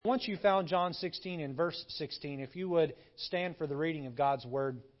once you found John 16 and verse 16, if you would stand for the reading of God's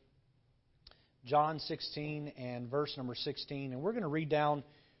Word. John 16 and verse number 16. And we're going to read down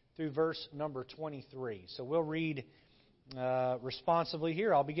through verse number 23. So we'll read responsively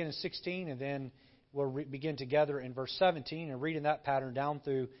here. I'll begin in 16 and then we'll begin together in verse 17 and read in that pattern down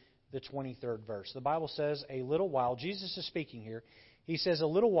through the 23rd verse. The Bible says, a little while, Jesus is speaking here. He says, a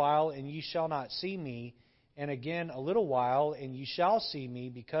little while and ye shall not see me, and again a little while and ye shall see me,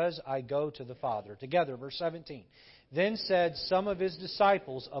 because I go to the Father. Together, verse 17. Then said some of his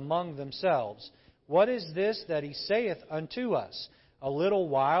disciples among themselves, what is this that he saith unto us? A little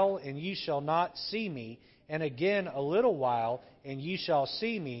while and ye shall not see me, and again a little while and ye shall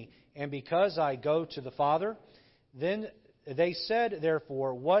see me, and because I go to the Father? Then they said,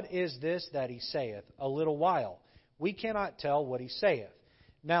 therefore, what is this that he saith? A little while. We cannot tell what he saith.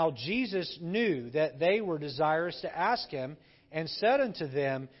 Now Jesus knew that they were desirous to ask him, and said unto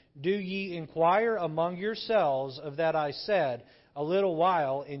them, do ye inquire among yourselves of that I said, a little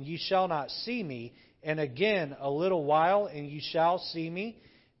while, and ye shall not see me, and again a little while, and ye shall see me?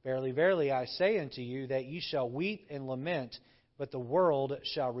 Verily, verily, I say unto you, that ye shall weep and lament, but the world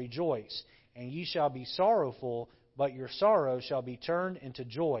shall rejoice. And ye shall be sorrowful, but your sorrow shall be turned into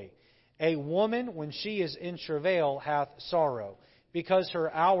joy. A woman, when she is in travail, hath sorrow, because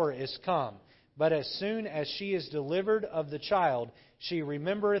her hour is come. But as soon as she is delivered of the child, she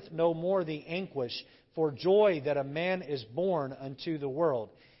remembereth no more the anguish for joy that a man is born unto the world.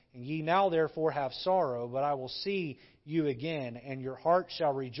 And ye now therefore have sorrow, but I will see you again, and your heart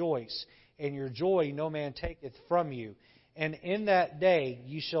shall rejoice, and your joy no man taketh from you. And in that day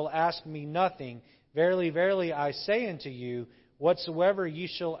ye shall ask me nothing. Verily, verily, I say unto you, whatsoever ye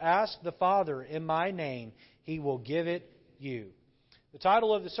shall ask the Father in my name, He will give it you. The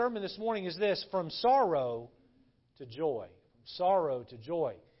title of the sermon this morning is this, From Sorrow to Joy. From sorrow to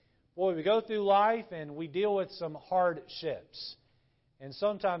joy. Boy, we go through life and we deal with some hardships. And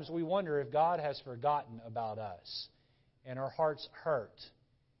sometimes we wonder if God has forgotten about us. And our hearts hurt.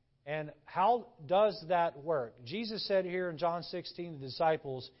 And how does that work? Jesus said here in John 16 to the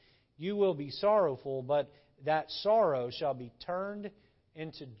disciples, you will be sorrowful, but that sorrow shall be turned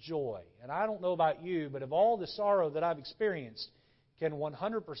into joy. And I don't know about you, but of all the sorrow that I've experienced, can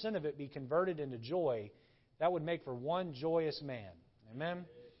 100% of it be converted into joy? That would make for one joyous man. Amen?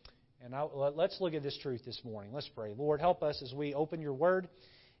 And let's look at this truth this morning. Let's pray. Lord, help us as we open your word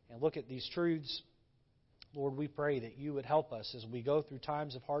and look at these truths. Lord, we pray that you would help us as we go through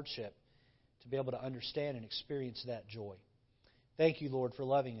times of hardship to be able to understand and experience that joy. Thank you, Lord, for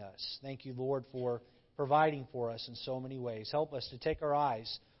loving us. Thank you, Lord, for providing for us in so many ways. Help us to take our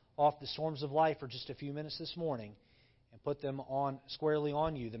eyes off the storms of life for just a few minutes this morning and put them on squarely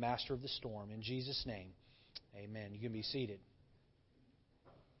on you, the master of the storm. In Jesus' name, amen. You can be seated.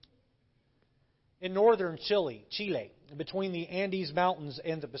 In northern Chile, between the Andes Mountains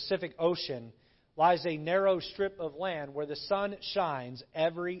and the Pacific Ocean, lies a narrow strip of land where the sun shines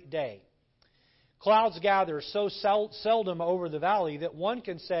every day. Clouds gather so seldom over the valley that one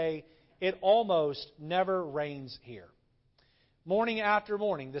can say it almost never rains here. Morning after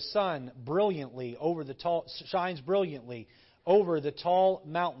morning, the sun shines brilliantly over the tall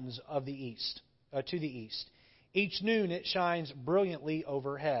mountains of the east, to the east. Each noon it shines brightly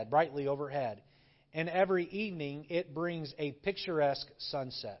overhead, and every evening it brings a picturesque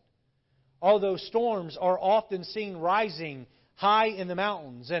sunset. Although storms are often seen rising high in the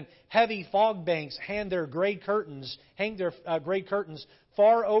mountains, and heavy fog banks hang their gray curtains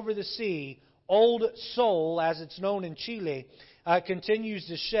far over the sea, Old Sol, as it's known in Chile, continues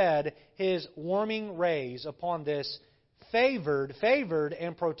to shed his warming rays upon this favored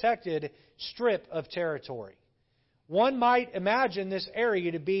and protected strip of territory. One might imagine this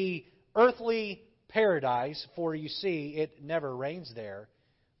area to be earthly paradise, for you see, it never rains there,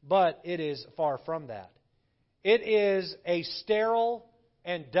 but it is far from that. It is a sterile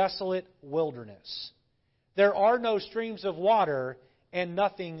and desolate wilderness. There are no streams of water, and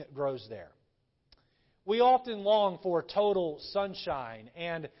nothing grows there. We often long for total sunshine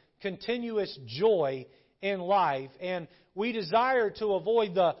and continuous joy in life, and we desire to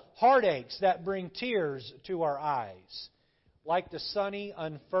avoid the heartaches that bring tears to our eyes. Like the sunny,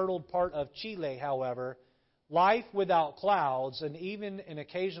 unfurrowed part of Chile, however, life without clouds and even an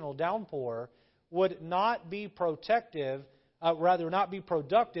occasional downpour would not be productive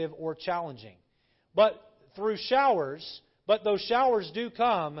or challenging. But those showers do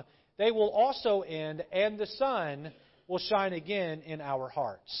come, they will also end, and the sun will shine again in our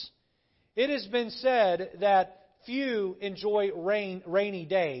hearts. It has been said that few enjoy rainy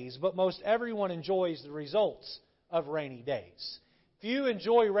days, but most everyone enjoys the results of rainy days. Few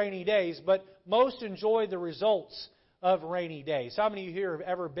enjoy rainy days, but most enjoy the results of rainy days. How many of you here have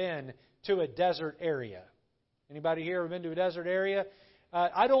ever been to a desert area? Anybody here ever been to a desert area?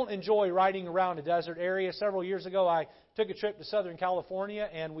 I don't enjoy riding around a desert area. Several years ago, I took a trip to Southern California,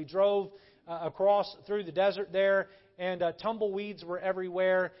 and we drove across through the desert there, and tumbleweeds were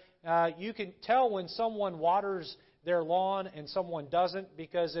everywhere. You can tell when someone waters their lawn and someone doesn't,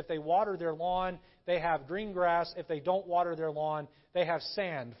 because if they water their lawn, they have green grass. If they don't water their lawn, they have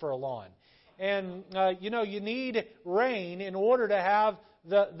sand for a lawn. And, you need rain in order to have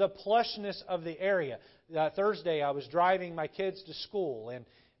the plushness of the area. Thursday, I was driving my kids to school, and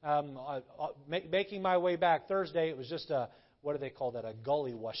making my way back Thursday, it was just what do they call that? A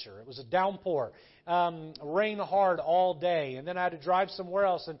gully washer. It was a downpour. Rain hard all day. And then I had to drive somewhere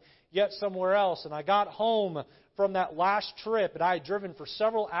else and yet somewhere else. And I got home from that last trip, and I had driven for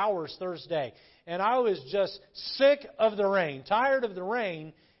several hours Thursday. And I was just sick of the rain, tired of the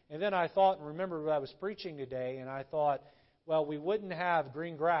rain. And then I thought and remembered what I was preaching today, and I thought, well, we wouldn't have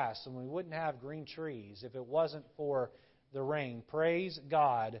green grass and we wouldn't have green trees if it wasn't for the rain. Praise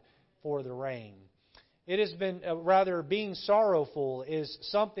God for the rain. It has been, being sorrowful is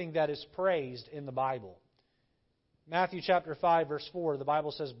something that is praised in the Bible. Matthew chapter 5, verse 4, the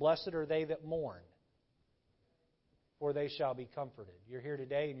Bible says, "Blessed are they that mourn, for they shall be comforted." You're here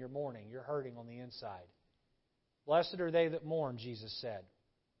today and you're mourning. You're hurting on the inside. Blessed are they that mourn, Jesus said.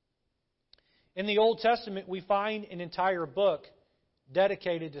 In the Old Testament, we find an entire book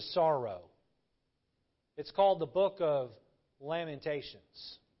dedicated to sorrow. It's called the Book of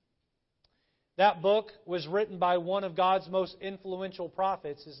Lamentations. That book was written by one of God's most influential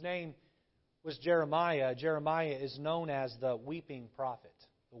prophets. His name was Jeremiah. Jeremiah is known as the weeping prophet.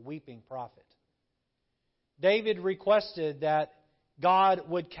 The weeping prophet. David requested that God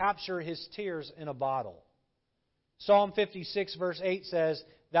would capture his tears in a bottle. Psalm 56 verse 8 says,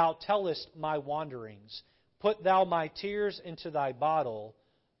 "Thou tellest my wanderings. Put thou my tears into thy bottle.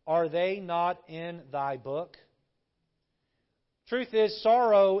 Are they not in thy book?" Truth is,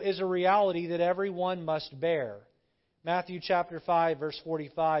 sorrow is a reality that everyone must bear. Matthew chapter 5, verse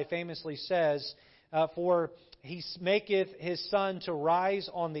 45 famously says, "For he maketh his sun to rise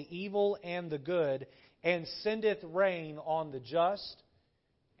on the evil and the good, and sendeth rain on the just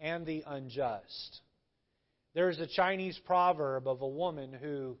and the unjust." There is a Chinese proverb of a woman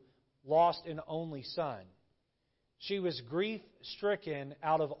who lost an only son. She was grief-stricken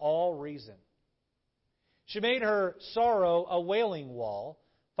out of all reason. She made her sorrow a wailing wall.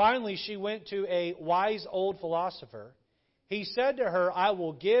 Finally, she went to a wise old philosopher. He said to her, "I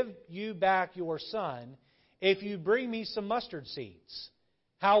will give you back your son if you bring me some mustard seeds.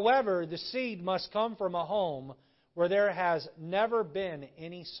 However, the seed must come from a home where there has never been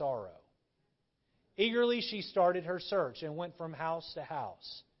any sorrow." Eagerly she started her search and went from house to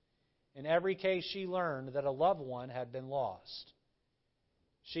house. In every case, she learned that a loved one had been lost.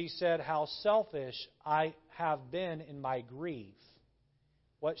 She said, "How selfish I have been in my grief."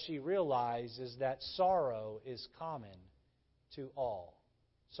 What she realized is that sorrow is common to all.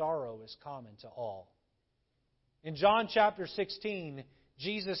 Sorrow is common to all. In John chapter 16,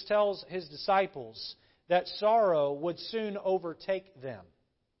 Jesus tells His disciples that sorrow would soon overtake them.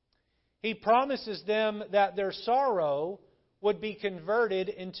 He promises them that their sorrow would be converted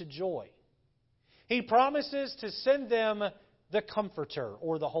into joy. He promises to send them the Comforter,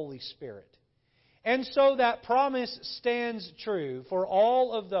 or the Holy Spirit. And so that promise stands true for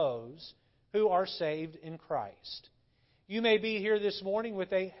all of those who are saved in Christ. You may be here this morning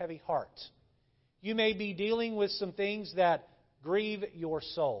with a heavy heart. You may be dealing with some things that grieve your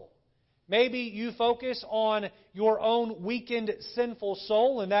soul. Maybe you focus on your own weakened, sinful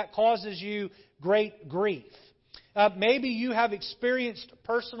soul, and that causes you great grief. Maybe you have experienced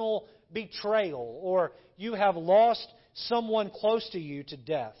personal betrayal, or you have lost someone close to you to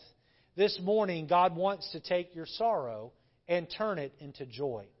death. This morning, God wants to take your sorrow and turn it into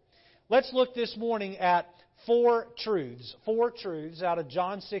joy. Let's look this morning at four truths out of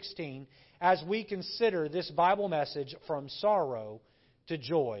John 16 as we consider this Bible message from sorrow to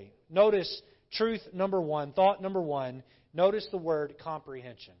joy. Notice truth number one, thought number one. Notice the word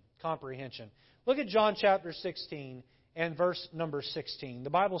comprehension. Comprehension. Look at John chapter 16 and verse number 16. The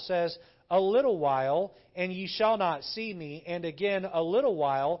Bible says, "A little while, and ye shall not see me, and again a little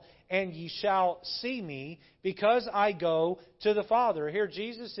while, and ye shall see me, because I go to the Father. Here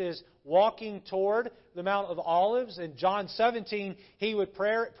Jesus is walking toward the Mount of Olives. In John 17, He would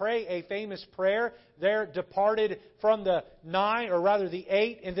pray a famous prayer. There, departed from the 9, or rather the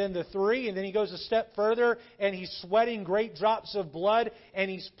 8, and then the 3, and then He goes a step further, and He's sweating great drops of blood, and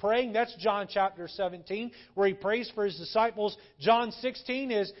He's praying. That's John chapter 17, where He prays for His disciples. John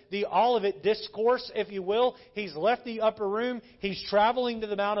 16 is the Olivet Discourse, if you will. He's left the upper room. He's traveling to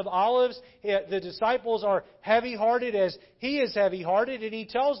the Mount of Olives. The disciples are heavy-hearted as He is heavy-hearted, and He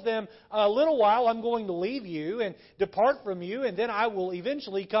tells them, a little while I'm going to leave you and depart from you, and then I will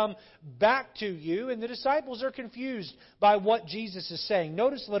eventually come back to you. And the disciples are confused by what Jesus is saying.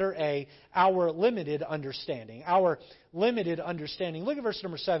 Notice letter A, our limited understanding. Our limited understanding. Look at verse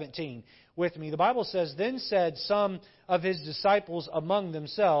number 17 with me. The Bible says, Then said some of His disciples among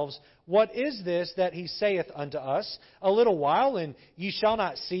themselves, What is this that He saith unto us? A little while, and ye shall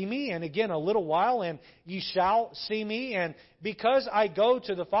not see me, and again a little while, and ye shall see me. And because I go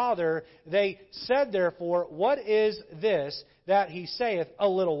to the Father, they said therefore, What is this that He saith a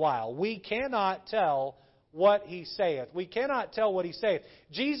little while? We cannot tell what He saith. We cannot tell what He saith.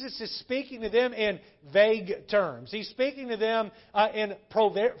 Jesus is speaking to them in vague terms. He's speaking to them in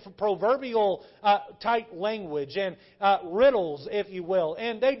proverbial type language and riddles, if you will.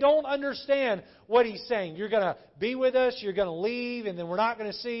 And they don't understand what He's saying. You're going to be with us, you're going to leave, and then we're not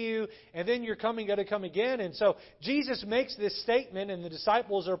going to see you, and then you're going to come again. And so Jesus makes this statement, and the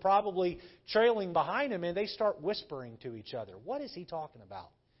disciples are probably trailing behind Him, and they start whispering to each other. What is He talking about?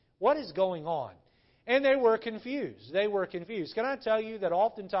 What is going on? And they were confused. They were confused. Can I tell you that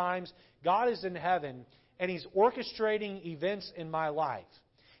oftentimes God is in heaven and He's orchestrating events in my life.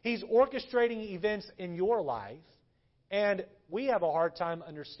 He's orchestrating events in your life, and we have a hard time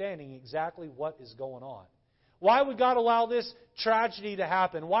understanding exactly what is going on. Why would God allow this tragedy to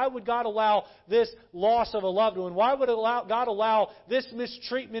happen? Why would God allow this loss of a loved one? Why would God allow this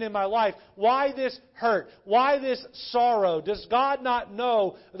mistreatment in my life? Why this hurt? Why this sorrow? Does God not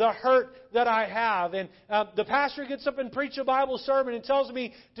know the hurt that I have? And the pastor gets up and preaches a Bible sermon and tells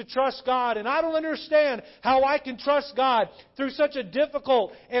me to trust God. And I don't understand how I can trust God through such a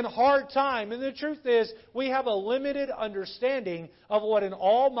difficult and hard time. And the truth is, we have a limited understanding of what an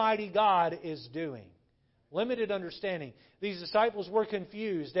almighty God is doing. Limited understanding. These disciples were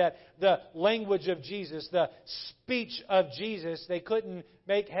confused at the language of Jesus, the speech of Jesus. They couldn't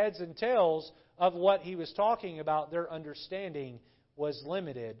make heads and tails of what He was talking about. Their understanding was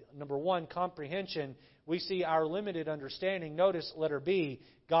limited. Number one, comprehension. We see our limited understanding. Notice letter B,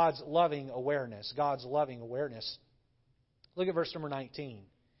 God's loving awareness. God's loving awareness. Look at verse number 19.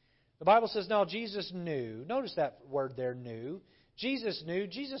 The Bible says, Now Jesus knew. Notice that word there, knew. Jesus knew.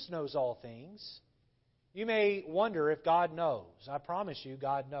 Jesus knows all things. You may wonder if God knows. I promise you,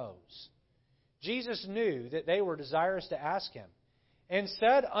 God knows. Jesus knew that they were desirous to ask Him, and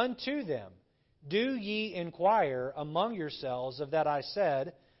said unto them, Do ye inquire among yourselves of that I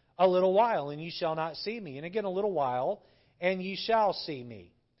said, A little while, and ye shall not see me. And again, a little while, and ye shall see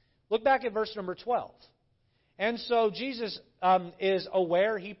me. Look back at verse number 12. And so Jesus is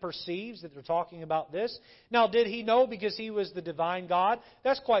aware, He perceives that they're talking about this. Now, did He know because He was the divine God?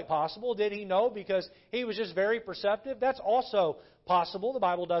 That's quite possible. Did He know because He was just very perceptive? That's also possible. The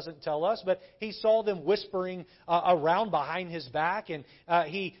Bible doesn't tell us, but He saw them whispering around behind His back, and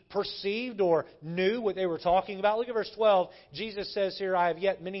He perceived or knew what they were talking about. Look at verse 12. Jesus says here, I have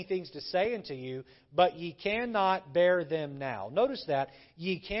yet many things to say unto you, but ye cannot bear them now. Notice that.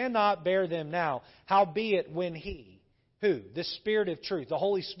 Ye cannot bear them now. Howbeit when He, who? The Spirit of truth, the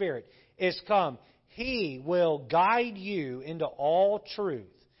Holy Spirit, is come, He will guide you into all truth.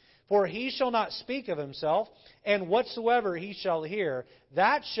 For He shall not speak of Himself, and whatsoever He shall hear,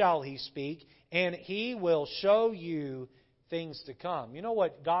 that shall He speak, and He will show you things to come. You know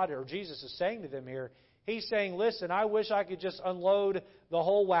what God or Jesus is saying to them here? He's saying, listen, I wish I could just unload the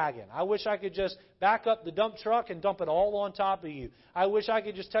whole wagon. I wish I could just back up the dump truck and dump it all on top of you. I wish I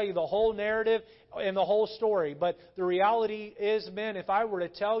could just tell you the whole narrative and the whole story. But the reality is, men, if I were to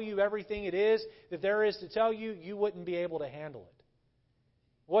tell you everything it is that there is to tell you, you wouldn't be able to handle it.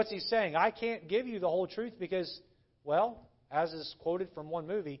 What's He saying? I can't give you the whole truth because, well, as is quoted from one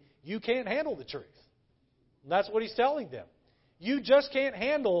movie, you can't handle the truth. And that's what He's telling them. You just can't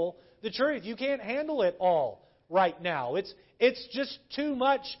handle the truth. You can't handle it all right now. It's just too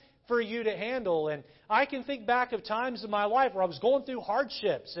much for you to handle. And I can think back of times in my life where I was going through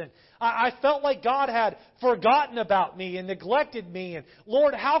hardships and I felt like God had forgotten about me and neglected me. And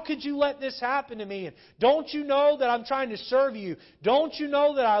Lord, how could you let this happen to me? And don't you know that I'm trying to serve you? Don't you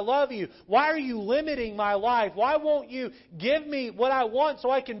know that I love you? Why are you limiting my life? Why won't you give me what I want so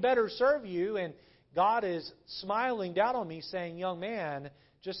I can better serve you? And God is smiling down on me saying, young man,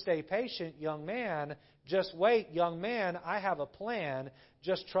 just stay patient. Young man, just wait. Young man, I have a plan.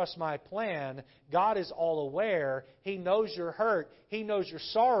 Just trust my plan. God is all aware. He knows your hurt. He knows your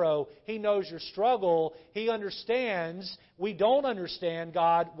sorrow. He knows your struggle. He understands. We don't understand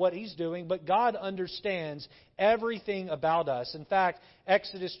God, what He's doing, but God understands everything about us. In fact,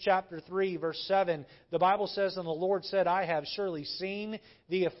 Exodus chapter 3, verse 7, the Bible says, "And the Lord said, I have surely seen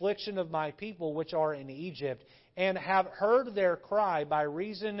the affliction of my people which are in Egypt, and have heard their cry by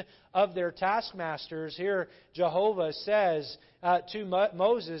reason of their taskmasters." Here Jehovah says to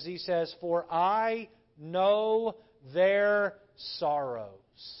Moses, He says, "For I know their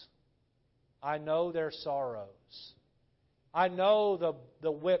sorrows." I know their sorrows. I know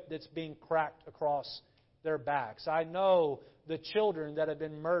the whip that's being cracked across their backs. I know the children that have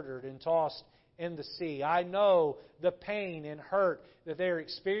been murdered and tossed in the sea. I know the pain and hurt that they're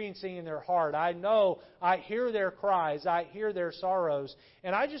experiencing in their heart. I know, I hear their cries. I hear their sorrows.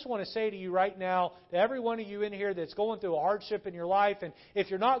 And I just want to say to you right now, to every one of you in here that's going through a hardship in your life, and if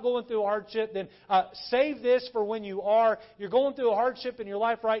you're not going through a hardship, then save this for when you are. You're going through a hardship in your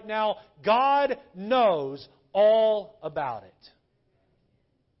life right now. God knows all about it.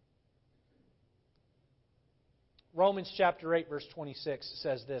 Romans chapter 8, verse 26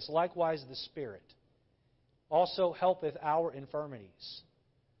 says this, "Likewise the Spirit also helpeth our infirmities.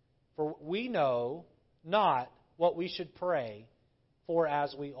 For we know not what we should pray for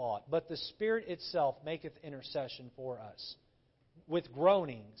as we ought, but the Spirit itself maketh intercession for us with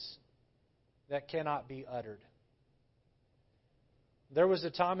groanings that cannot be uttered." There was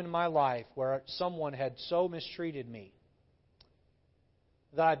a time in my life where someone had so mistreated me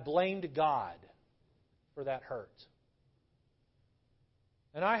that I blamed God for that hurt.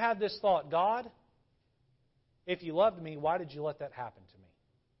 And I had this thought, God, if you loved me, why did you let that happen to me?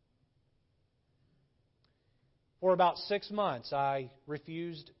 For about 6 months, I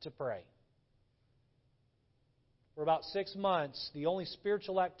refused to pray. For about 6 months, the only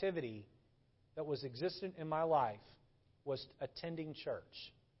spiritual activity that was existent in my life was attending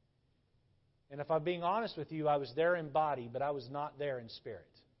church. And if I'm being honest with you, I was there in body, but I was not there in spirit.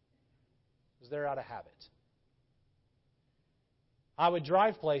 I was there out of habit. I would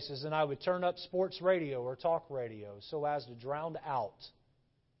drive places and I would turn up sports radio or talk radio so as to drown out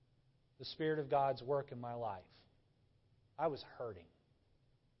the Spirit of God's work in my life. I was hurting.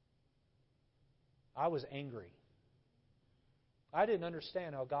 I was angry. I didn't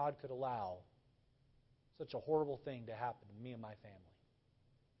understand how God could allow such a horrible thing to happen to me and my family.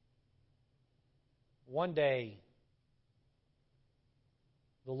 One day,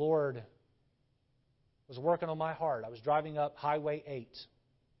 the Lord was working on my heart. I was driving up Highway 8,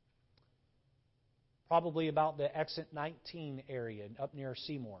 probably about the exit 19 area up near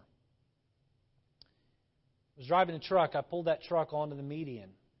Seymour. I was driving a truck. I pulled that truck onto the median.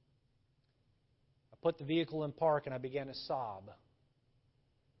 I put the vehicle in park and I began to sob.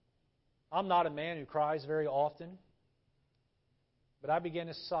 I'm not a man who cries very often, but I began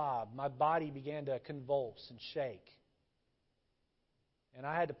to sob. My body began to convulse and shake. And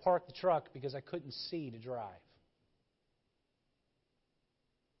I had to park the truck because I couldn't see to drive.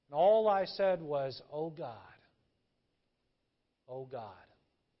 And all I said was, "Oh God, oh God."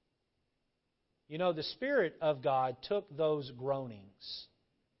 You know, the Spirit of God took those groanings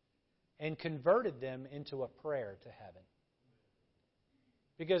and converted them into a prayer to heaven.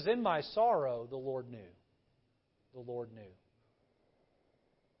 Because in my sorrow, the Lord knew. The Lord knew.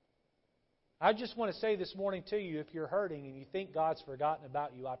 I just want to say this morning to you, if you're hurting and you think God's forgotten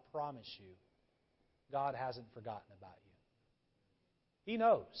about you, I promise you, God hasn't forgotten about you. He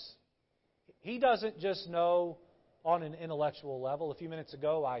knows. He doesn't just know on an intellectual level. A few minutes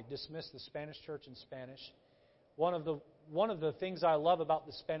ago, I dismissed the Spanish church in Spanish. One of the things I love about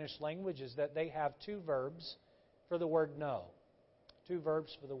the Spanish language is that they have 2 verbs for the word no. 2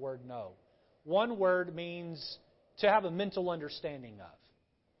 verbs for the word no. One word means to have a mental understanding of.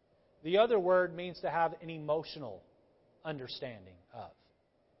 The other word means to have an emotional understanding of.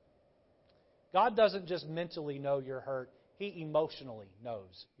 God doesn't just mentally know your hurt. He emotionally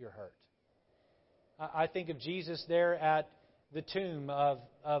knows your hurt. I think of Jesus there at the tomb of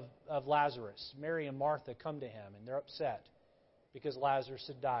Lazarus. Mary and Martha come to Him, and they're upset because Lazarus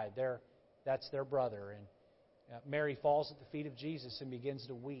had died. That's their brother. And Mary falls at the feet of Jesus and begins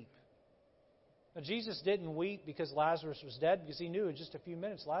to weep. Now, Jesus didn't weep because Lazarus was dead, because He knew in just a few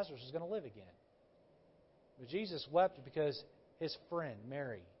minutes Lazarus was going to live again. But Jesus wept because His friend,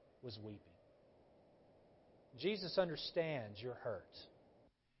 Mary, was weeping. Jesus understands your hurt.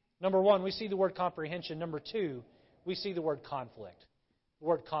 Number one, we see the word comprehension. Number two, we see the word conflict. The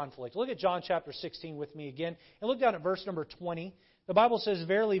word conflict. Look at John chapter 16 with me again, and look down at verse number 20. The Bible says,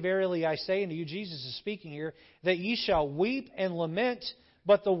 "Verily, verily, I say unto you," Jesus is speaking here, "that ye shall weep and lament,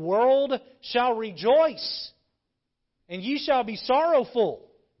 but the world shall rejoice, and ye shall be sorrowful."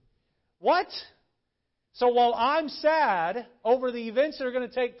 What? So while I'm sad over the events that are going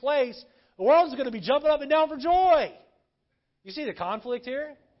to take place, the world's going to be jumping up and down for joy. You see the conflict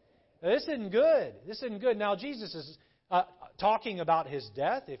here? Now, this isn't good. This isn't good. Now, Jesus is talking about His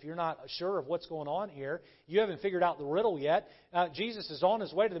death. If you're not sure of what's going on here, you haven't figured out the riddle yet. Jesus is on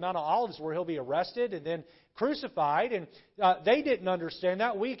His way to the Mount of Olives where He'll be arrested and then crucified. And they didn't understand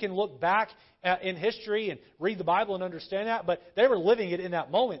that. We can look back in history and read the Bible and understand that, but they were living it in that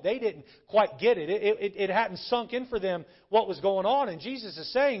moment. They didn't quite get it. It hadn't sunk in for them what was going on. And Jesus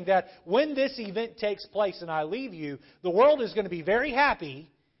is saying that when this event takes place and I leave you, the world is going to be very happy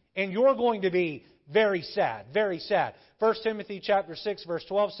and you're going to be very sad, very sad. 1 Timothy chapter 6, verse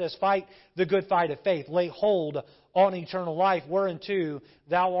 12 says, "Fight the good fight of faith. Lay hold on eternal life, whereunto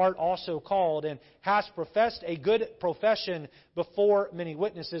thou art also called, and hast professed a good profession before many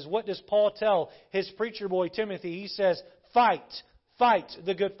witnesses." What does Paul tell his preacher boy Timothy? He says, "Fight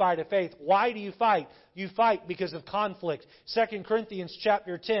the good fight of faith." Why do you fight? You fight because of conflict. 2 Corinthians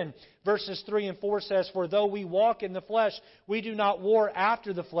chapter 10, verses 3 and 4 says, "For though we walk in the flesh, we do not war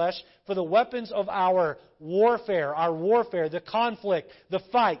after the flesh. For the weapons of our warfare, the conflict, the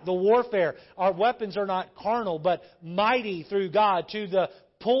fight, the warfare, our weapons are not carnal, but mighty through God to the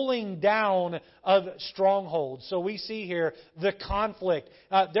pulling down of strongholds." So we see here the conflict.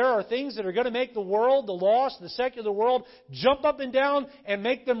 There are things that are going to make the world, the lost, the secular world, jump up and down and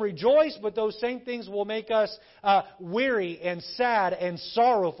make them rejoice, but those same things will make us weary and sad and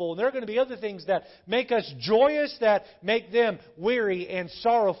sorrowful. And there are going to be other things that make us joyous that make them weary and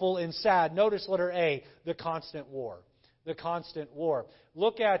sorrowful and sad. Notice letter A, the constant war. The constant war.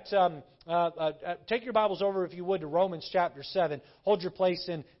 Look at, take your Bibles over, if you would, to Romans chapter 7. Hold your place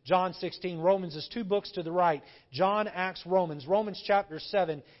in John 16. Romans is 2 books to the right. John, Acts, Romans. Romans chapter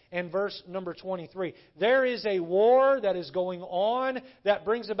 7 and verse number 23. There is a war that is going on that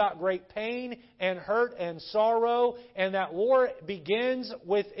brings about great pain and hurt and sorrow, and that war begins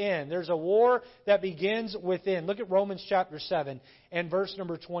within. There's a war that begins within. Look at Romans chapter 7 and verse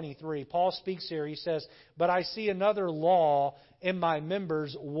number 23. Paul speaks here. He says, "But I see another law in my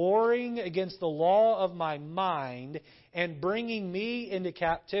members, warring against the law of my mind, and bringing me into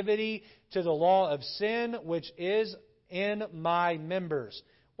captivity to the law of sin which is in my members."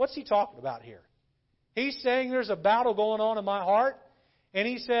 What's he talking about here? He's saying there's a battle going on in my heart, and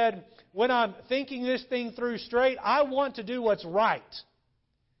he said, when I'm thinking this thing through straight, I want to do what's right.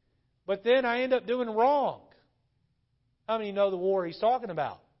 But then I end up doing wrong. How many know the war he's talking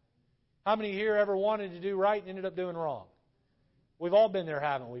about? How many here ever wanted to do right and ended up doing wrong? We've all been there,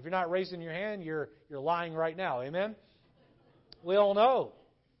 haven't we? If you're not raising your hand, you're lying right now. Amen? We all know.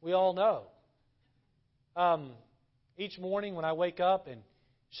 We all know. Each morning when I wake up and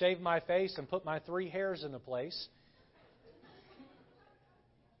shave my face and put my 3 hairs into place,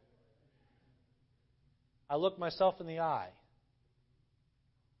 I look myself in the eye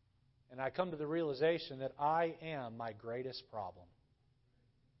and I come to the realization that I am my greatest problem.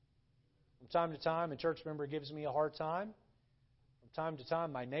 From time to time, a church member gives me a hard time. From time to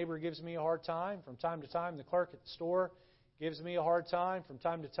time, my neighbor gives me a hard time. From time to time, the clerk at the store gives me a hard time. From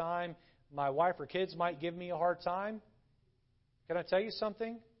time to time, my wife or kids might give me a hard time. Can I tell you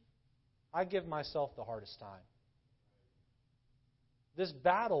something? I give myself the hardest time. This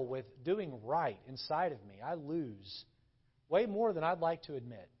battle with doing right inside of me, I lose way more than I'd like to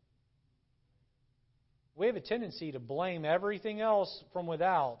admit. We have a tendency to blame everything else from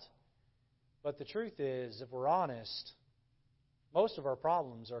without. But the truth is, if we're honest, most of our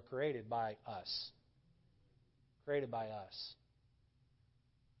problems are created by us. Created by us.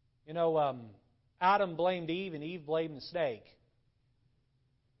 You know, Adam blamed Eve and Eve blamed the snake.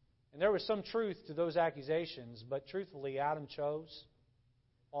 And there was some truth to those accusations, but truthfully, Adam chose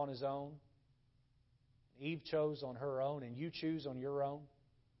on his own. Eve chose on her own, and you choose on your own.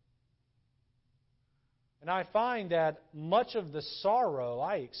 And I find that much of the sorrow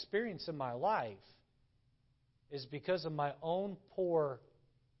I experience in my life is because of my own poor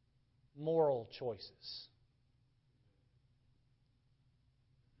moral choices.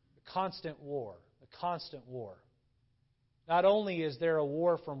 The constant war. Not only is there a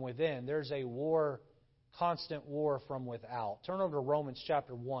war from within, there's a constant war from without. Turn over to Romans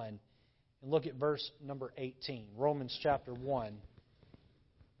chapter 1 and look at verse number 18. Romans chapter 1.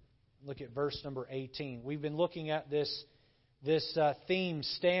 Look at verse number 18. We've been looking at this theme,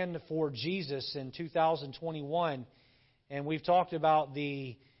 Stand for Jesus, in 2021. And we've talked about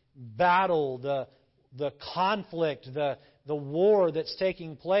the battle, the conflict, the war that's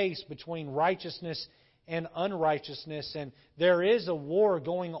taking place between righteousness and unrighteousness. And there is a war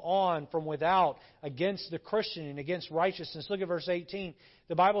going on from without against the Christian and against righteousness. Look at verse 18.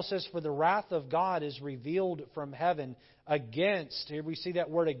 The Bible says, "For the wrath of God is revealed from heaven against," here we see that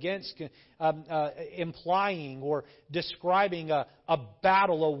word against, implying or describing a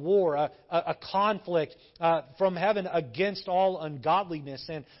battle, a war, a conflict from heaven against all ungodliness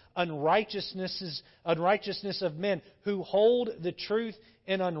and unrighteousness of men who hold the truth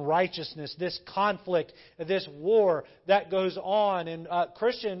in unrighteousness. This conflict, this war that goes on, and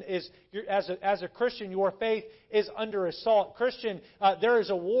Christian is, as a Christian, your faith is under assault. Christian, there is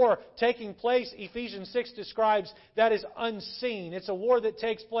a war taking place. Ephesians 6 describes that is unseen. It's a war that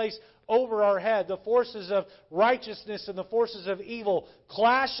takes place over our head. The forces of righteousness and the forces of evil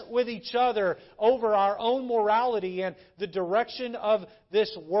clash with each other over our own morality and the direction of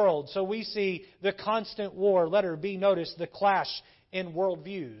this world. So we see the constant war. Letter B, notice the clash in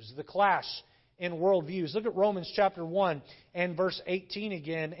worldviews. The clash in worldviews. Look at Romans chapter 1 and verse 18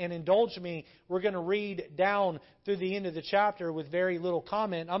 again. And indulge me, we're going to read down through the end of the chapter with very little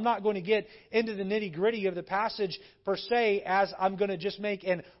comment. I'm not going to get into the nitty-gritty of the passage per se, as I'm going to just make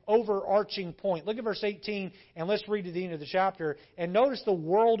an overarching point. Look at verse 18 and let's read to the end of the chapter. And notice the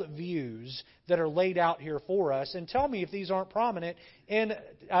worldviews that are laid out here for us. And tell me if these aren't prominent in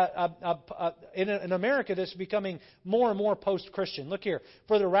an America that's becoming more and more post-Christian. Look here.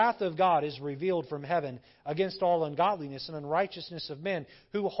 "For the wrath of God is revealed from heaven against all ungodliness and unrighteousness of men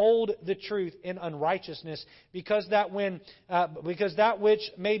who hold the truth in unrighteousness, because that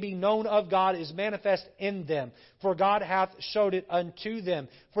which may be known of God is manifest in them. For God hath showed it unto them.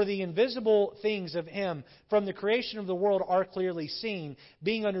 For the invisible things of Him from the creation of the world are clearly seen,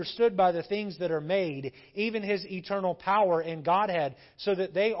 being understood by the things that are made, even His eternal power and Godhead, so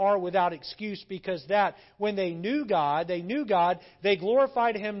that they are without excuse, because that when they knew God, they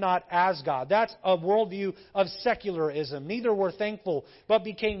glorified Him not as God." That's a worldview of secularism. "Neither were thankful, but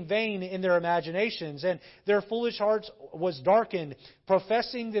became vain in their imaginations, and their foolish hearts was darkened.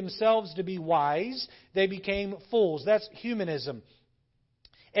 Professing themselves to be wise, they became fools." That's humanism.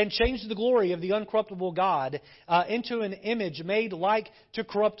 "And changed the glory of the uncorruptible God into an image made like to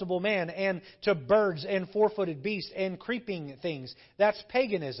corruptible man, and to birds and four-footed beasts and creeping things." That's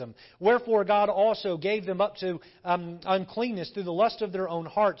paganism. "Wherefore God also gave them up to uncleanness through the lust of their own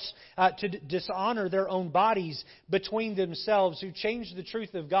hearts, to dishonor their own bodies between themselves, who changed the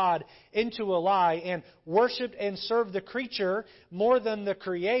truth of God into a lie, and worshipped and served the creature more than the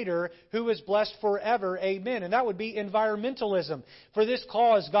Creator, who is blessed forever. Amen." And that would be environmentalism. "For this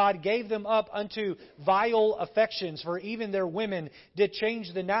cause God gave them up unto vile affections, for even their women did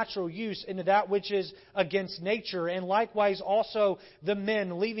change the natural use into that which is against nature. And likewise also the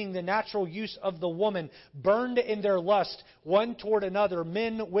men, leaving the natural use of the woman, burned in their lust one toward another,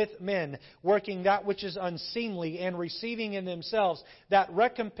 men with men, working that which is unseemly, and receiving in themselves that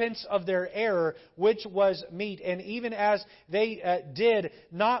recompense of their error, which was meet. And even as they did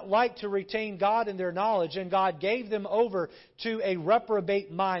not like to retain God in their knowledge, and God gave them over to a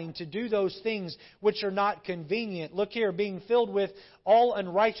reprobate mind to do those things which are not convenient." Look here, "being filled with all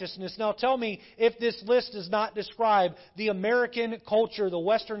unrighteousness." Now tell me if this list does not describe the American culture, the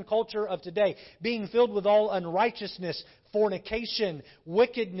Western culture of today. Being filled with all unrighteousness, fornication,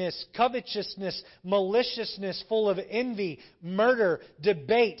 wickedness, covetousness, maliciousness, full of envy, murder,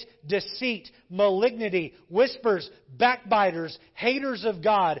 debate, deceit, malignity, whispers, backbiters, haters of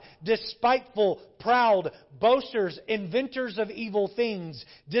God, despiteful, proud, boasters, inventors of evil things,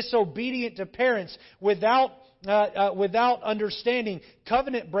 disobedient to parents, without understanding,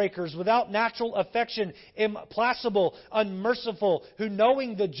 covenant breakers, without natural affection, implacable, unmerciful, who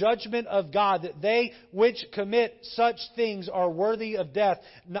knowing the judgment of God, that they which commit such things are worthy of death,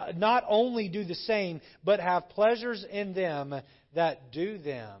 not only do the same, but have pleasures in them that do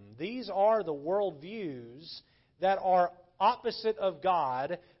them." These are the worldviews that are opposite of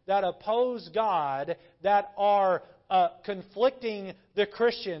God, that oppose God, that are conflicting the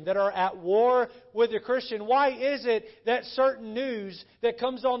Christian, that are at war with the Christian? Why is it that certain news that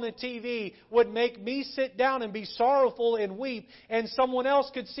comes on the TV would make me sit down and be sorrowful and weep, and someone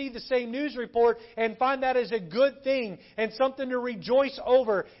else could see the same news report and find that as a good thing and something to rejoice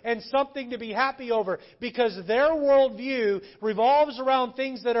over and something to be happy over? Because their worldview revolves around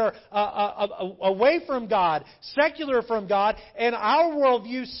things that are away from God, secular from God, and our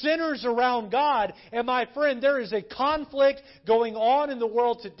worldview centers around God. And my friend, there is a conflict going on in the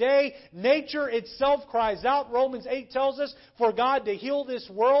world today. Nature itself cries out. Romans 8 tells us for God to heal this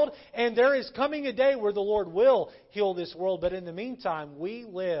world, and there is coming a day where the Lord will heal this world. But in the meantime, we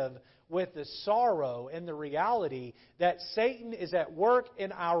live with the sorrow and the reality that Satan is at work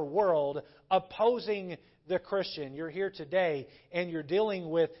in our world opposing the Christian. You're here today and you're dealing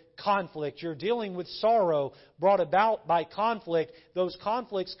with conflict. You're dealing with sorrow brought about by conflict. Those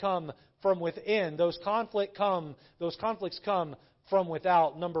conflicts come from within. Those conflicts come from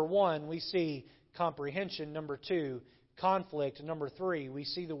without. Number one, we see comprehension. Number two, conflict. Number three, we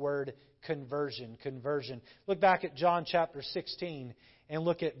see the word conversion. Conversion. Look back at John chapter 16 and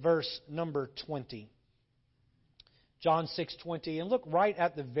look at verse number 20. John 6:20, and look right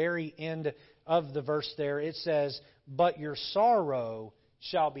at the very end of the verse there. It says, "But your sorrow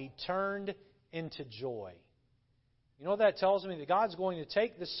shall be turned into joy." You know what that tells me? That God's going to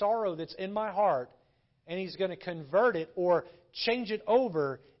take the sorrow that's in my heart and He's going to convert it or change it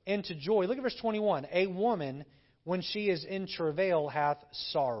over into joy. Look at verse 21. "A woman, when she is in travail, hath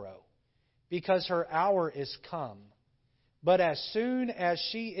sorrow, because her hour is come. But as soon as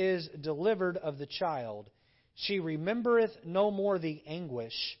she is delivered of the child, she remembereth no more the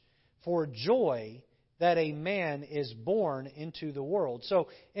anguish for joy that a man is born into the world." So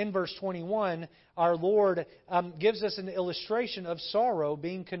in verse 21, our Lord gives us an illustration of sorrow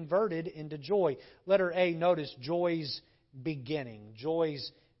being converted into joy. Letter A, notice joy's beginning.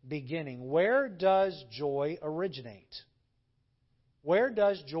 Joy's beginning. Where does joy originate? Where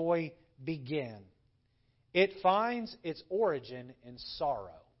does joy begin? It finds its origin in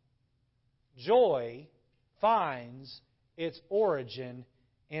sorrow. Joy finds its origin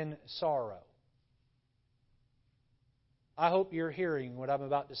in sorrow. I hope you're hearing what I'm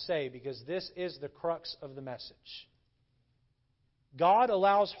about to say, because this is the crux of the message. God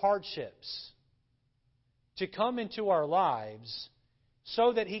allows hardships to come into our lives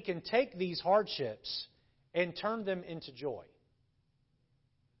so that He can take these hardships and turn them into joy.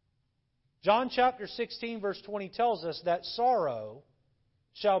 John chapter 16 verse 20 tells us that sorrow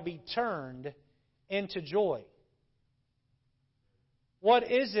shall be turned into joy.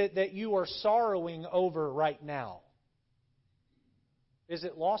 What is it that you are sorrowing over right now? Is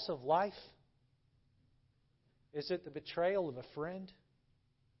it loss of life? Is it the betrayal of a friend?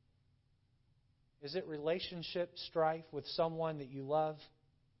 Is it relationship strife with someone that you love?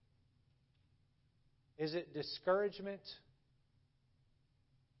 Is it discouragement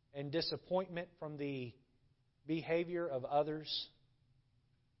and disappointment from the behavior of others?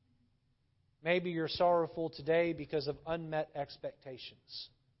 Maybe you're sorrowful today because of unmet expectations.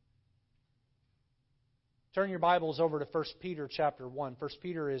 Turn your Bibles over to 1 Peter chapter 1. 1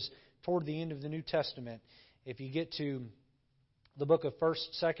 Peter is toward the end of the New Testament. If you get to the book of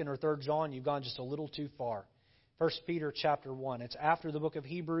 1st, 2nd, or 3rd John, you've gone just a little too far. 1 Peter chapter 1. It's after the book of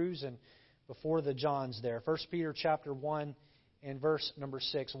Hebrews and before the Johns there. 1 Peter chapter 1 and verse number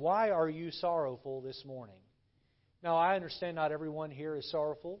 6. Why are you sorrowful this morning? Now, I understand not everyone here is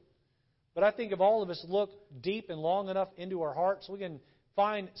sorrowful, but I think if all of us look deep and long enough into our hearts, we can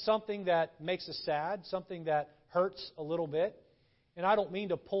find something that makes us sad, something that hurts a little bit. And I don't mean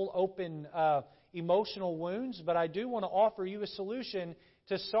to pull open emotional wounds, but I do want to offer you a solution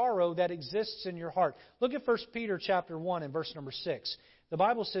to sorrow that exists in your heart. Look at 1 Peter chapter 1 and verse number 6. The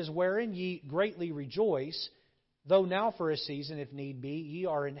Bible says, "Wherein ye greatly rejoice, though now for a season, if need be, ye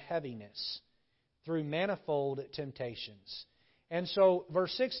are in heaviness, through manifold temptations." And so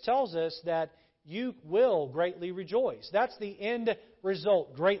verse 6 tells us that you will greatly rejoice. That's the end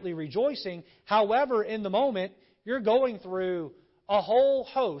result, greatly rejoicing. However, in the moment, you're going through a whole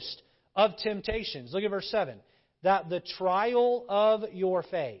host of temptations. Look at verse 7. "That the trial of your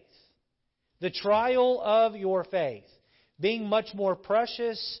faith," the trial of your faith, "being much more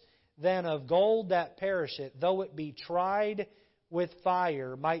precious than of gold that perisheth, though it be tried with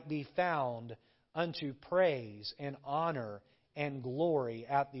fire, might be found unto praise and honor and glory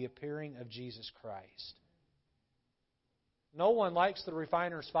at the appearing of Jesus Christ." No one likes the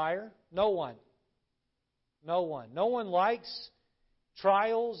refiner's fire. No one. No one. No one likes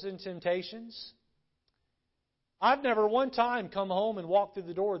trials and temptations. I've never one time come home and walked through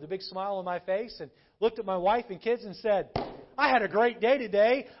the door with a big smile on my face and looked at my wife and kids and said, I had a great day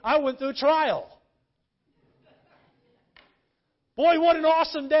today. I went through a trial. Boy, what an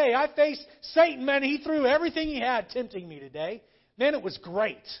awesome day. I faced Satan, man. He threw everything he had tempting me today. Man, it was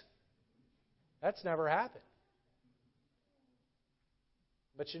great. That's never happened.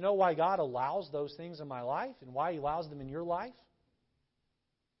 But you know why God allows those things in my life and why He allows them in your life?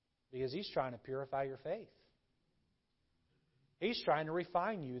 Because He's trying to purify your faith. He's trying to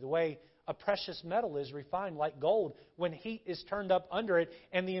refine you the way a precious metal is refined like gold when heat is turned up under it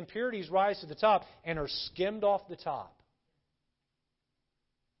and the impurities rise to the top and are skimmed off the top.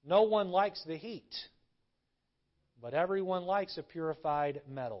 No one likes the heat, but everyone likes a purified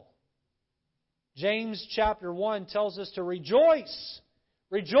metal. James chapter 1 tells us to rejoice.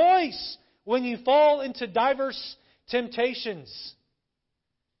 Rejoice when you fall into diverse temptations.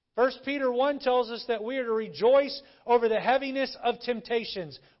 1 Peter 1 tells us that we are to rejoice over the heaviness of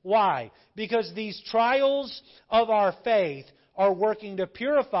temptations. Why? Because these trials of our faith are working to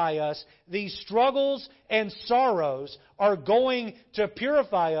purify us. These struggles and sorrows are going to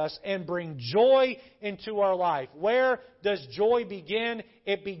purify us and bring joy into our life. Where does joy begin?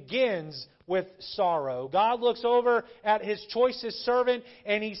 It begins with sorrow. God looks over at His choicest servant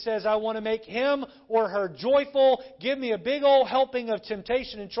and He says, I want to make him or her joyful. Give me a big old helping of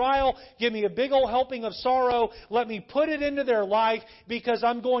temptation and trial. Give me a big old helping of sorrow. Let me put it into their life because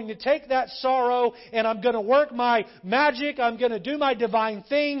I'm going to take that sorrow and I'm going to work my magic. I'm going to do my divine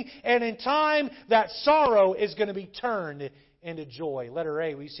thing. And in time, that sorrow is going to be turned into joy. Letter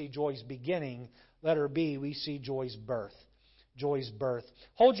A, we see joy's beginning. Letter B, we see joy's birth. Joy's birth.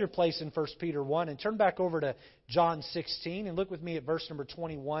 Hold your place in 1 Peter 1 and turn back over to John 16 and look with me at verse number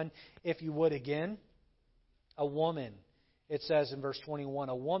 21, if you would again. A woman, it says in verse 21,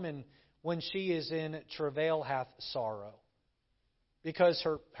 a woman when she is in travail hath sorrow, because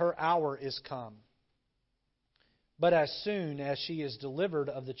her hour is come. But as soon as she is delivered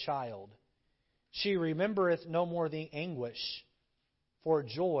of the child, she remembereth no more the anguish for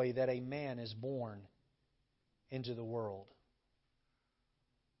joy that a man is born into the world.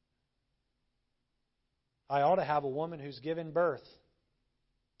 I ought to have a woman who's given birth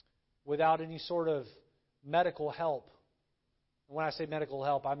without any sort of medical help. When I say medical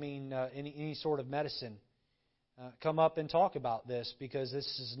help, I mean any sort of medicine. Come up and talk about this because this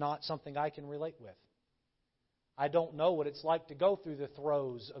is not something I can relate with. I don't know what it's like to go through the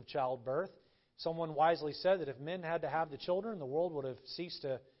throes of childbirth. Someone wisely said that if men had to have the children, the world would have ceased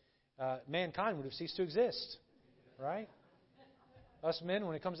to, mankind would have ceased to exist. Right? Us men,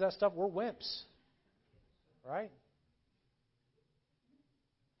 when it comes to that stuff, we're wimps. Right?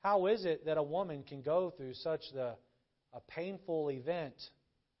 How is it that a woman can go through such a painful event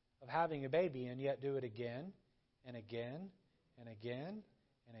of having a baby and yet do it again and again and again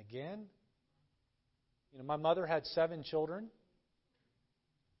and again? You know, my mother had 7 children.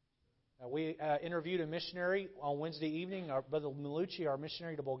 We interviewed a missionary on Wednesday evening, our Brother Milucci, our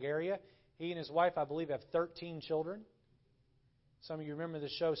missionary to Bulgaria. He and his wife, I believe, have 13 children. Some of you remember the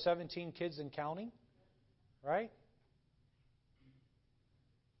show 17 Kids and Counting, right?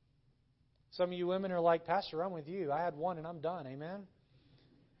 Some of you women are like, Pastor, I'm with you. I had 1 and I'm done. Amen?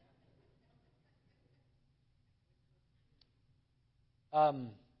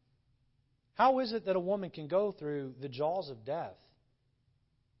 How is it that a woman can go through the jaws of death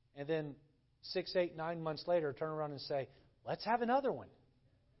and then 6, 8, 9 months later turn around and say, let's have another one?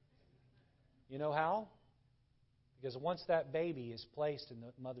 You know how? Because once that baby is placed in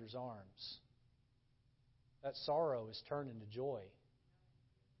the mother's arms, that sorrow is turned into joy.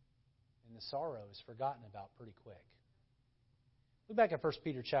 And the sorrow is forgotten about pretty quick. Look back at 1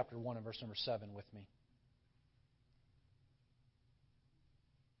 Peter chapter 1 and verse number 7 with me.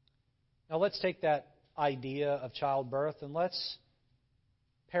 Now let's take that idea of childbirth and let's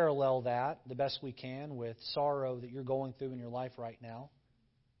parallel that the best we can with sorrow that you're going through in your life right now.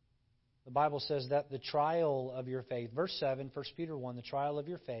 The Bible says that the trial of your faith, verse 7, 1 Peter 1, the trial of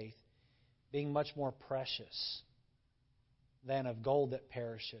your faith, being much more precious than of gold that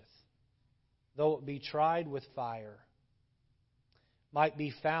perisheth, though it be tried with fire, might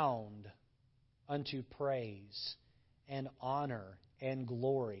be found unto praise and honor and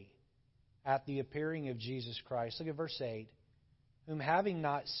glory at the appearing of Jesus Christ. Look at verse 8. Whom having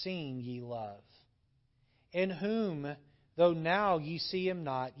not seen ye love, in whom, though now ye see him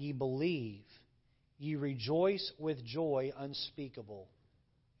not, ye believe, ye rejoice with joy unspeakable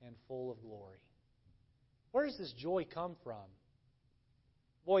and full of glory. Where does this joy come from?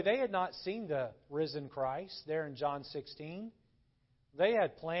 Boy, they had not seen the risen Christ there in John 16. They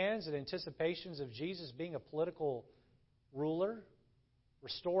had plans and anticipations of Jesus being a political ruler,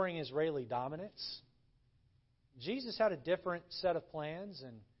 restoring Israeli dominance. Jesus had a different set of plans,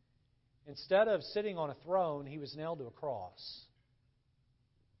 and instead of sitting on a throne, He was nailed to a cross.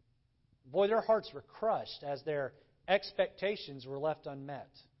 Boy, their hearts were crushed as their expectations were left unmet.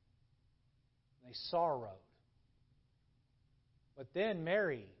 They sorrowed. But then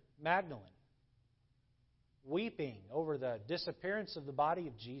Mary Magdalene, weeping over the disappearance of the body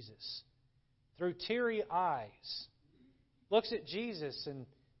of Jesus, through teary eyes, looks at Jesus and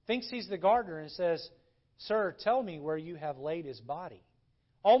thinks He's the gardener and says, "Sir, tell me where you have laid His body."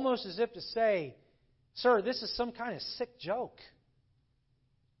 Almost as if to say, "Sir, this is some kind of sick joke."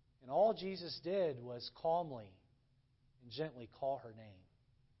 And all Jesus did was calmly and gently call her name.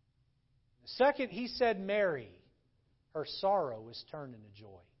 The second He said Mary, her sorrow was turned into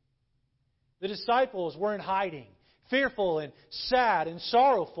joy. The disciples were in hiding, fearful and sad and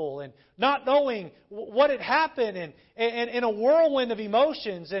sorrowful, and not knowing what had happened, and in a whirlwind of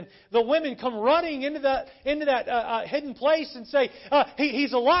emotions. And the women come running into that hidden place and say,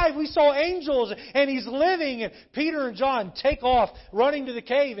 "He's alive! We saw angels, and He's living!" And Peter and John take off, running to the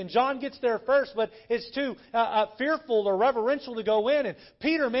cave. And John gets there first, but is too fearful or reverential to go in. And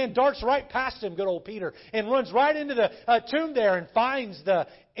Peter, darts right past him, good old Peter, and runs right into the tomb there and finds the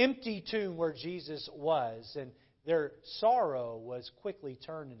empty tomb where Jesus was. And their sorrow was quickly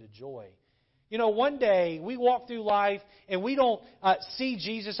turned into joy. You know, one day we walk through life and we don't see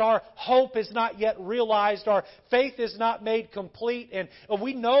Jesus. Our hope is not yet realized. Our faith is not made complete. And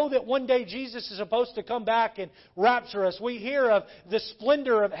we know that one day Jesus is supposed to come back and rapture us. We hear of the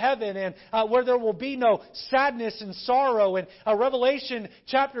splendor of heaven and where there will be no sadness and sorrow. And Revelation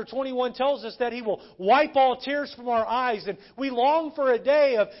chapter 21 tells us that He will wipe all tears from our eyes. And we long for a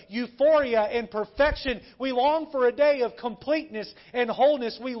day of euphoria and perfection. We long for a day of completeness and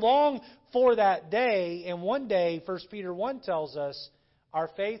wholeness. We long for that day. And one day, 1 Peter 1 tells us, our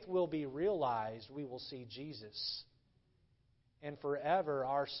faith will be realized. We will see Jesus. And forever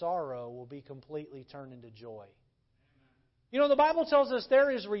our sorrow will be completely turned into joy. You know, the Bible tells us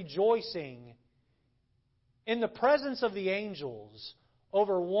there is rejoicing in the presence of the angels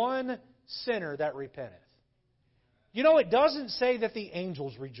over one sinner that repenteth. You know, it doesn't say that the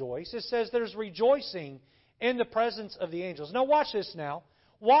angels rejoice. It says there's rejoicing in the presence of the angels. Now watch this now.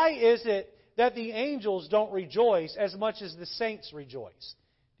 Why is it that the angels don't rejoice as much as the saints rejoice?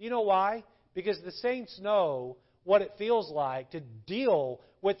 Do you know why? Because the saints know what it feels like to deal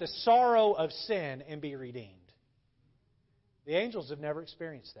with the sorrow of sin and be redeemed. The angels have never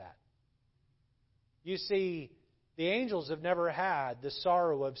experienced that. You see, the angels have never had the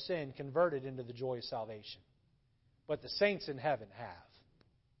sorrow of sin converted into the joy of salvation. But the saints in heaven have.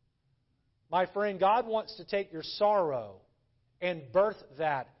 My friend, God wants to take your sorrow and birth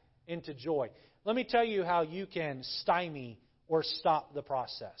that into joy. Let me tell you how you can stymie or stop the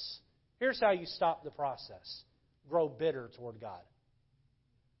process. Here's how you stop the process. Grow bitter toward God.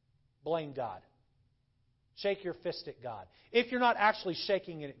 Blame God. Shake your fist at God. If you're not actually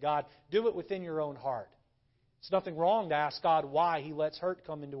shaking it at God, do it within your own heart. It's nothing wrong to ask God why He lets hurt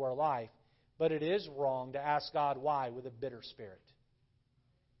come into our life, but it is wrong to ask God why with a bitter spirit.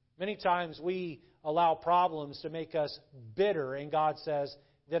 Many times we allow problems to make us bitter, and God says,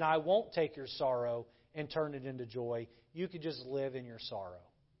 then I won't take your sorrow and turn it into joy. You can just live in your sorrow.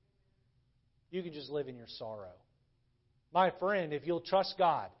 You can just live in your sorrow. My friend, if you'll trust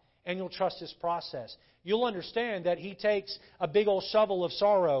God and you'll trust His process, you'll understand that He takes a big old shovel of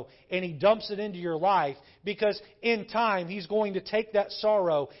sorrow and He dumps it into your life, because in time He's going to take that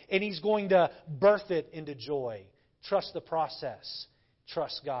sorrow and He's going to birth it into joy. Trust the process.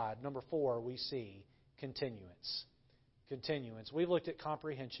 Trust God. Number 4, we see continuance. Continuance. We've looked at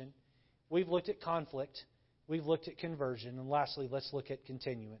comprehension. We've looked at conflict. We've looked at conversion. And lastly, let's look at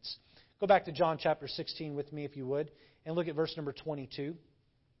continuance. Go back to John chapter 16 with me, if you would, and look at verse number 22.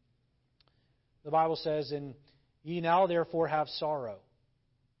 The Bible says, "And ye now therefore have sorrow,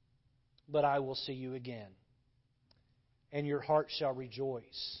 but I will see you again. And your heart shall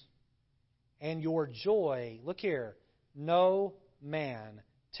rejoice. And your joy," look here, "no man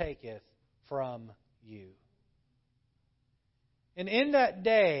taketh from you. And in that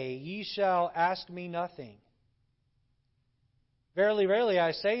day ye shall ask me nothing. Verily, verily,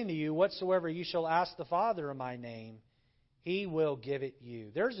 I say unto you, whatsoever ye shall ask the Father in my name, He will give it you."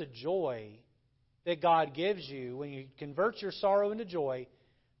 There's a joy that God gives you when you convert your sorrow into joy.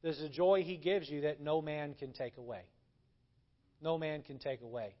 There's a joy He gives you that no man can take away. No man can take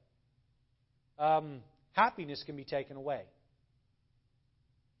away. Happiness can be taken away.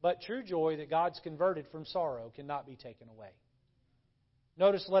 But true joy that God's converted from sorrow cannot be taken away.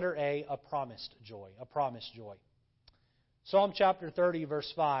 Notice letter A, a promised joy. A promised joy. Psalm chapter 30,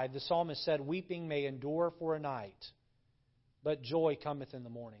 verse 5, the psalmist said, "Weeping may endure for a night, but joy cometh in the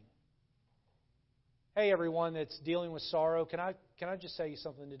morning." Hey, everyone that's dealing with sorrow, can I just say you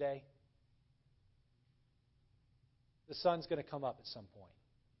something today? The sun's going to come up at some point.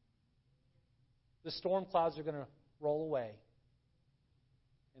 The storm clouds are going to roll away,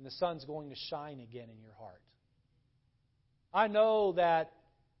 and the sun's going to shine again in your heart. I know that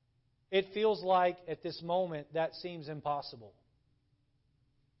it feels like at this moment that seems impossible.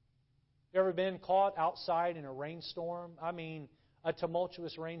 You ever been caught outside in a rainstorm? I mean, a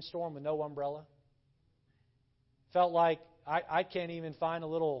tumultuous rainstorm with no umbrella? Felt like I can't even find a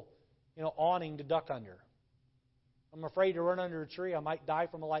little, awning to duck under. I'm afraid to run under a tree. I might die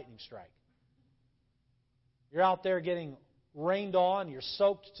from a lightning strike. You're out there getting rained on. You're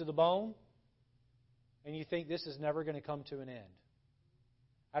soaked to the bone. And you think this is never going to come to an end.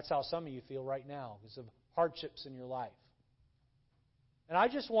 That's how some of you feel right now because of hardships in your life. And I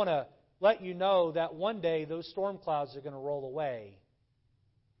just want to let you know that one day those storm clouds are going to roll away.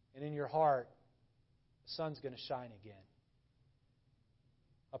 And in your heart, the sun's going to shine again.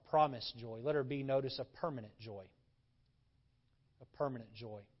 A promised joy. Let her be, notice, a permanent joy. A permanent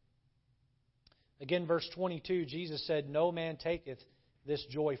joy. Again, verse 22, Jesus said, "No man taketh this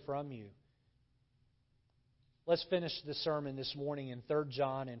joy from you." Let's finish the sermon this morning in 3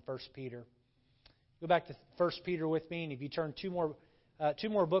 John and 1 Peter. Go back to 1 Peter with me, and if you turn two more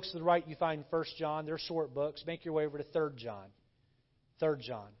books to the right, you find 1 John. They're short books. Make your way over to 3 John. 3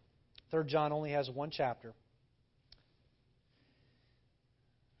 John. 3 John only has one chapter.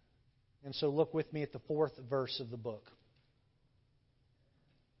 And so look with me at the 4th verse of the book.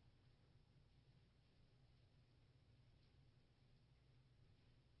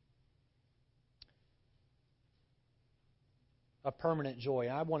 A permanent joy.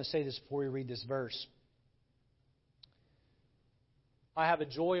 I want to say this before we read this verse. I have a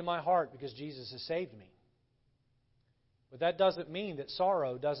joy in my heart because Jesus has saved me. But that doesn't mean that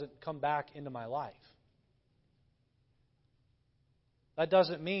sorrow doesn't come back into my life. That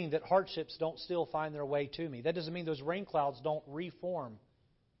doesn't mean that hardships don't still find their way to me. That doesn't mean those rain clouds don't reform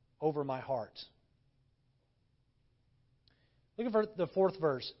over my heart. Look at the 4th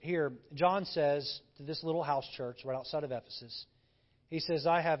verse here. John says to this little house church right outside of Ephesus, he says,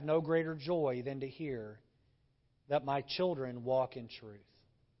 "I have no greater joy than to hear that my children walk in truth."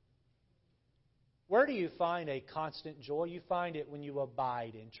 Where do you find a constant joy? You find it when you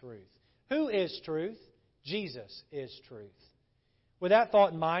abide in truth. Who is truth? Jesus is truth. With that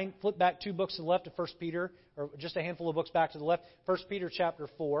thought in mind, flip back 2 books to the left of 1 Peter, or just a handful of books back to the left. 1 Peter chapter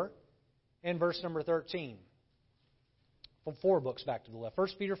 4 and verse number 13. 4 books back to the left.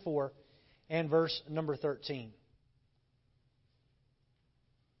 1 Peter 4 and verse number 13.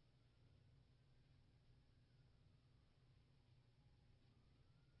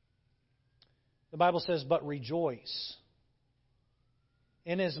 The Bible says, "But rejoice,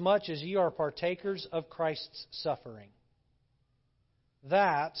 inasmuch as ye are partakers of Christ's suffering,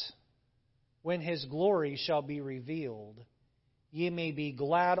 that, when His glory shall be revealed, ye may be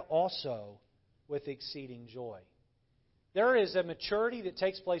glad also with exceeding joy." There is a maturity that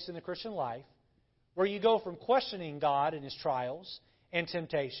takes place in the Christian life where you go from questioning God and His trials and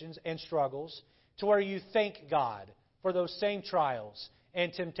temptations and struggles to where you thank God for those same trials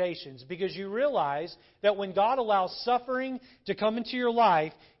and temptations, because you realize that when God allows suffering to come into your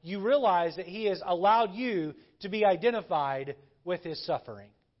life, you realize that He has allowed you to be identified with His suffering.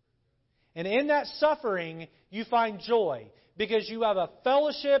 And in that suffering, you find joy, because you have a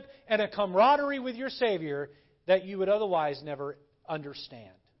fellowship and a camaraderie with your Savior that you would otherwise never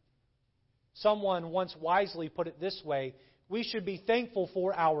understand. Someone once wisely put it this way: we should be thankful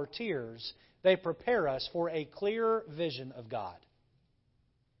for our tears. They prepare us for a clear vision of God.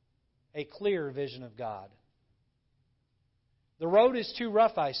 A clear vision of God. "The road is too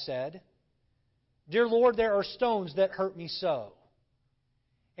rough," I said. "Dear Lord, there are stones that hurt me so."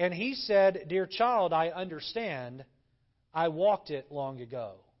 And He said, "Dear child, I understand. I walked it long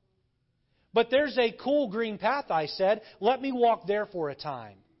ago." "But there's a cool green path," I said. "Let me walk there for a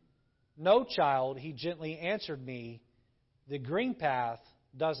time." "No, child," He gently answered me. "The green path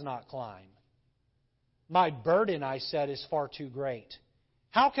does not climb." "My burden," I said, "is far too great.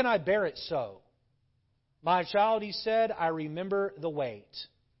 How can I bear it so?" "My child," He said, "I remember the weight.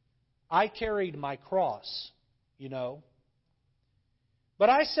 I carried my cross, you know." But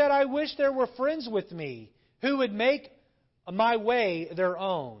I said, "I wish there were friends with me who would make my way their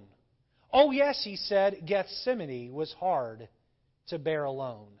own." "Oh yes," He said, "Gethsemane was hard to bear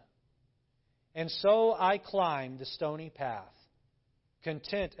alone." And so I climbed the stony path,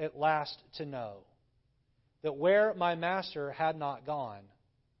 content at last to know that where my master had not gone,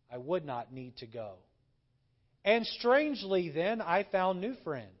 I would not need to go. And strangely then I found new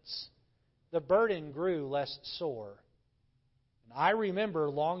friends. The burden grew less sore. And I remember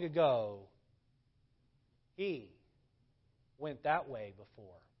long ago, He went that way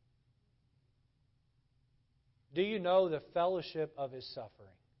before. Do you know the fellowship of His suffering?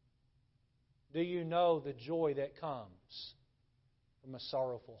 Do you know the joy that comes from a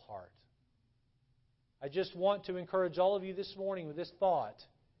sorrowful heart? I just want to encourage all of you this morning with this thought.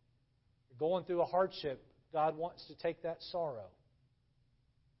 You're going through a hardship. God wants to take that sorrow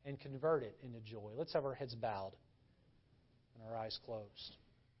and convert it into joy. Let's have our heads bowed and our eyes closed.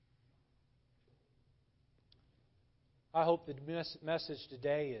 I hope the message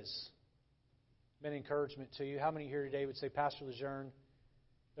today has been encouragement to you. How many here today would say, Pastor Lejeune,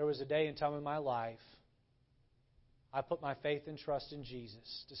 there was a day and time in my life I put my faith and trust in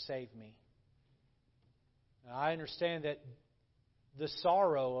Jesus to save me. Now, I understand that the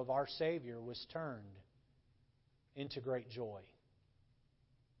sorrow of our Savior was turned into great joy.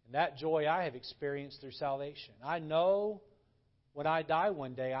 And that joy I have experienced through salvation. I know when I die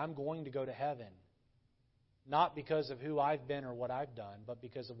one day, I'm going to go to heaven. Not because of who I've been or what I've done, but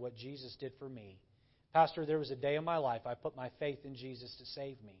because of what Jesus did for me. Pastor, there was a day in my life I put my faith in Jesus to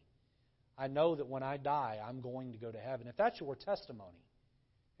save me. I know that when I die, I'm going to go to heaven. If that's your testimony,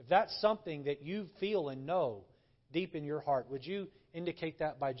 if that's something that you feel and know deep in your heart, would you indicate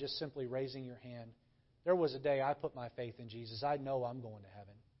that by just simply raising your hand? There was a day I put my faith in Jesus. I know I'm going to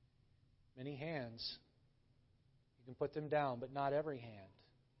heaven. Many hands. You can put them down, but not every hand.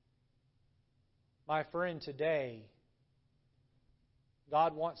 My friend, today,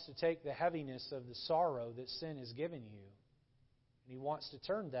 God wants to take the heaviness of the sorrow that sin has given you, and He wants to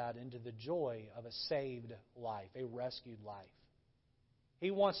turn that into the joy of a saved life, a rescued life. He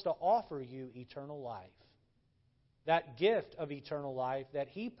wants to offer you eternal life. That gift of eternal life that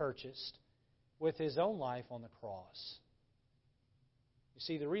He purchased with His own life on the cross. You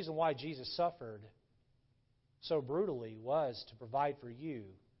see, the reason why Jesus suffered so brutally was to provide for you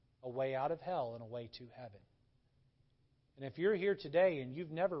a way out of hell and a way to heaven. And if you're here today and you've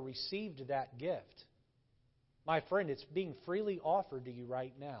never received that gift, my friend, it's being freely offered to you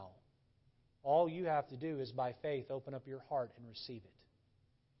right now. All you have to do is by faith open up your heart and receive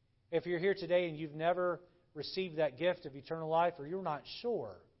it. If you're here today and you've never received that gift of eternal life, or you're not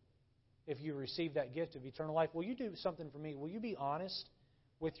sure if you received that gift of eternal life, will you do something for me? Will you be honest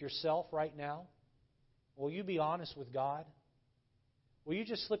with yourself right now? Will you be honest with God? Will you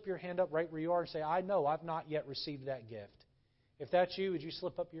just slip your hand up right where you are and say, I know I've not yet received that gift. If that's you, would you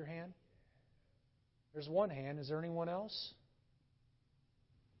slip up your hand? There's one hand. Is there anyone else?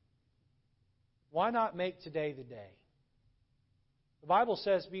 Why not make today the day? The Bible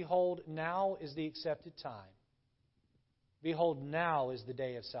says, behold, now is the accepted time. Behold, now is the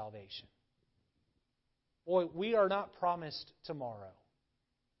day of salvation. Boy, we are not promised tomorrow.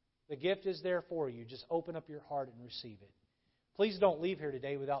 The gift is there for you. Just open up your heart and receive it. Please don't leave here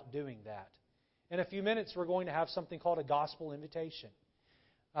today without doing that. In a few minutes, we're going to have something called a gospel invitation.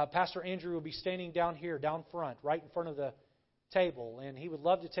 Pastor Andrew will be standing down here, down front, right in front of the table, and he would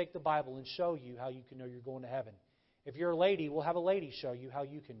love to take the Bible and show you how you can know you're going to heaven. If you're a lady, we'll have a lady show you how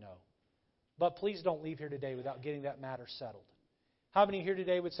you can know. But please don't leave here today without getting that matter settled. How many here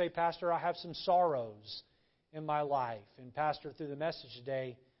today would say, Pastor, I have some sorrows in my life, and Pastor, through the message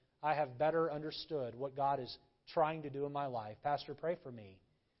today, I have better understood what God is trying to do in my life. Pastor, pray for me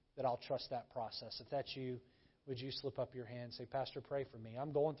that I'll trust that process. If that's you, would you slip up your hand and say, Pastor, pray for me.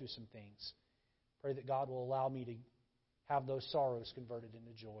 I'm going through some things. Pray that God will allow me to have those sorrows converted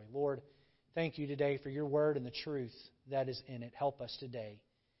into joy. Lord, thank you today for your word and the truth that is in it. Help us today.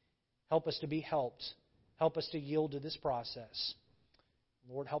 Help us to be helped. Help us to yield to this process.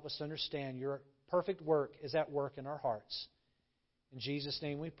 Lord, help us to understand your perfect work is at work in our hearts. In Jesus'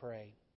 name we pray.